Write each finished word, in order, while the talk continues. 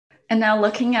And now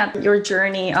looking at your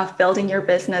journey of building your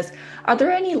business, are there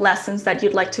any lessons that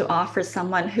you'd like to offer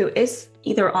someone who is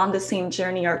either on the same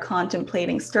journey or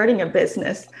contemplating starting a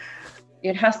business?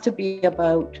 It has to be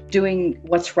about doing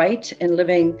what's right and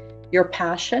living your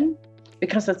passion,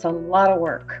 because it's a lot of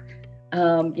work.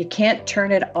 You can't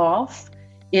turn it off.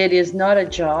 It is not a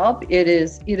job. It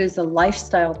is a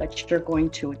lifestyle that you're going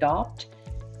to adopt.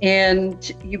 And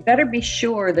you better be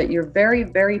sure that you're very,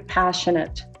 very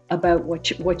passionate about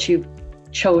what you've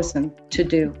chosen to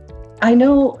do. I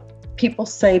know people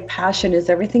say passion is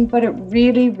everything, but it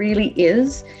really, really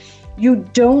is. You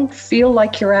don't feel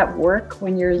like you're at work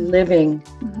when you're living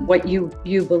what you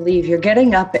believe. You're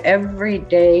getting up every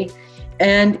day,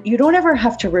 and you don't ever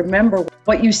have to remember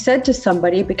what you said to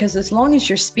somebody, because as long as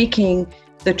you're speaking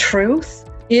the truth,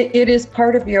 it is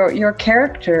part of your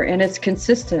character, and it's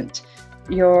consistent,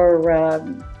 your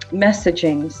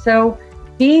messaging. So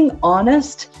being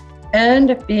honest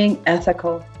and being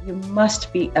ethical. You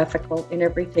must be ethical in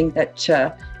everything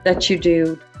that you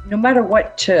do, no matter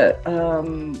what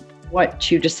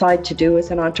you decide to do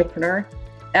as an entrepreneur.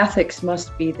 Ethics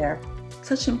must be there.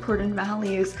 Such important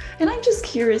values. And I'm just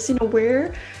curious,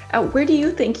 where do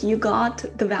you think you got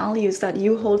the values that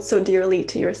you hold so dearly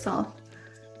to yourself?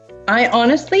 I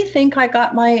honestly think I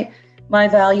got my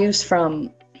values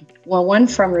from, well, 1,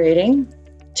 from reading,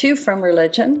 2, from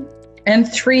religion, and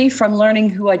 3, from learning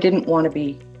who I didn't want to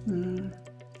be.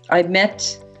 I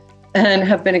met and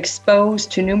have been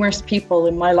exposed to numerous people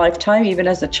in my lifetime. Even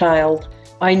as a child,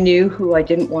 I knew who I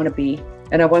didn't want to be,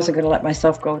 and I wasn't going to let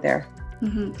myself go there.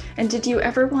 And did you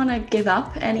ever want to give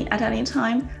up at any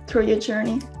time through your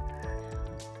journey?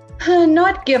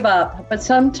 Not give up, but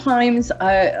sometimes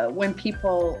when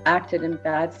people acted in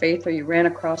bad faith, or you ran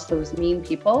across those mean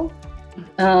people,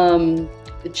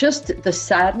 just the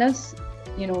sadness,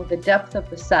 the depth of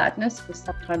the sadness was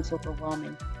sometimes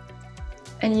overwhelming.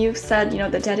 And you've said,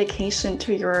 the dedication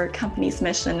to your company's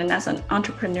mission, and as an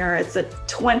entrepreneur, it's a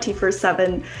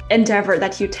 24/7 endeavor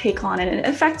that you take on, and it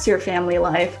affects your family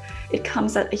life. It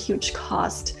comes at a huge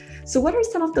cost. So what are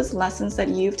some of those lessons that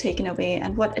you've taken away,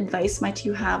 and what advice might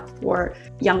you have for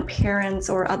young parents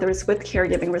or others with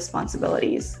caregiving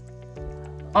responsibilities?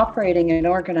 Operating an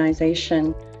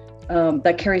organization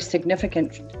that carries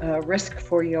significant risk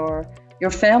for your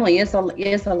family is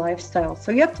a lifestyle.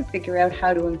 So you have to figure out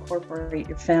how to incorporate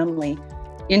your family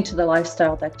into the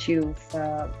lifestyle that you've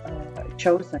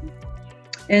chosen.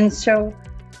 And so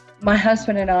my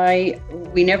husband and I,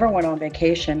 we never went on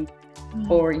vacation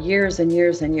for years and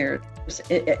years and years.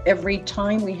 Every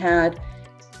time we had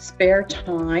spare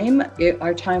time,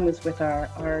 our time was with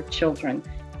our children.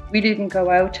 We didn't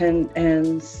go out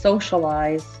and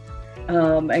socialize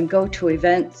and go to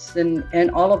events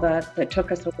and all of that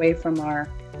took us away from our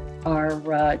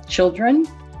children.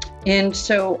 And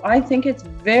so I think it's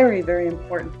very, very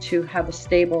important to have a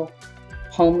stable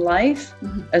home life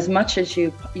as much as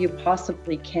you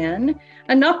possibly can,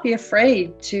 and not be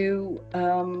afraid to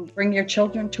bring your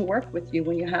children to work with you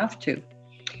when you have to.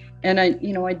 And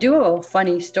I do a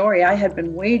funny story. I had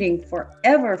been waiting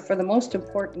forever for the most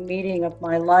important meeting of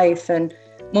my life, and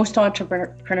most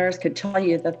entrepreneurs could tell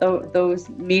you that those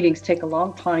meetings take a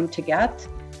long time to get.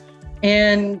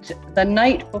 And the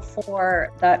night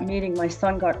before that meeting, my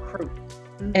son got croup.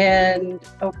 And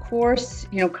of course,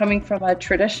 coming from a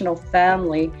traditional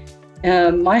family,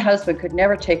 my husband could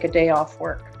never take a day off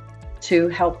work to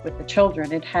help with the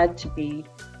children. It had to be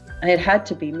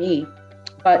me.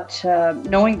 But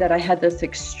knowing that I had this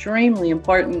extremely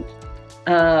important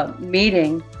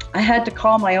meeting, I had to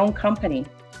call my own company.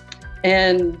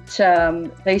 And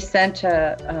they sent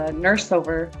a nurse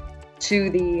over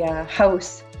to the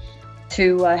house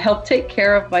to help take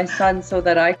care of my son so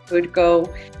that I could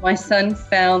go. My son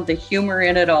found the humor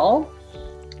in it all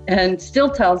and still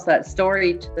tells that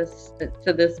story to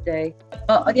this day.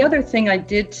 The other thing I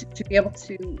did to be able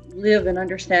to live and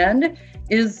understand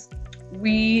is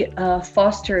we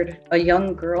fostered a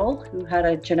young girl who had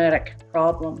a genetic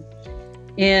problem.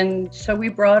 And so we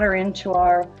brought her into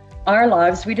our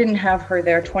lives. We didn't have her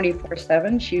there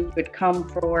 24/7. She would come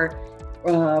for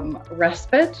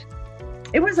respite.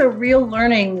 It was a real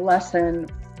learning lesson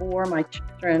for my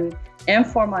children and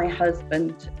for my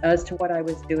husband as to what I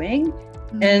was doing.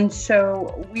 And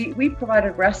so we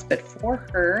provided respite for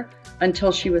her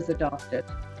until she was adopted,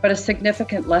 but a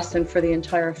significant lesson for the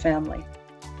entire family.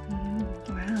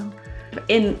 Wow.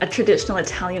 In a traditional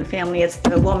Italian family, it's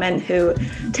the woman who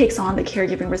takes on the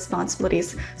caregiving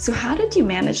responsibilities. So how did you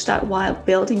manage that while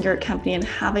building your company and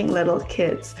having little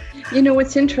kids?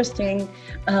 It's interesting.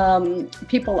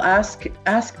 People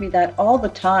ask me that all the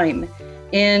time.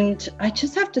 And I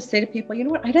just have to say to people,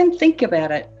 I didn't think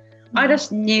about it. I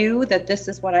just knew that this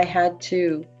is what I had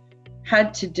to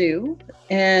do.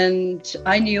 And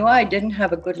I knew I didn't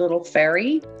have a good little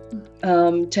fairy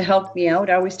to help me out.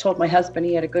 I always told my husband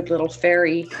he had a good little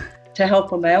fairy to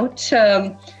help him out,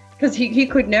 because he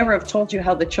could never have told you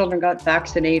how the children got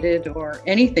vaccinated or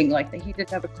anything like that. He didn't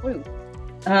have a clue,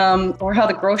 or how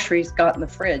the groceries got in the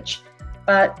fridge.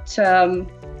 But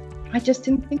I just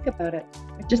didn't think about it.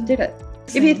 I just did it.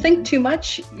 If you think too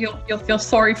much, you'll feel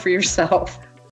sorry for yourself.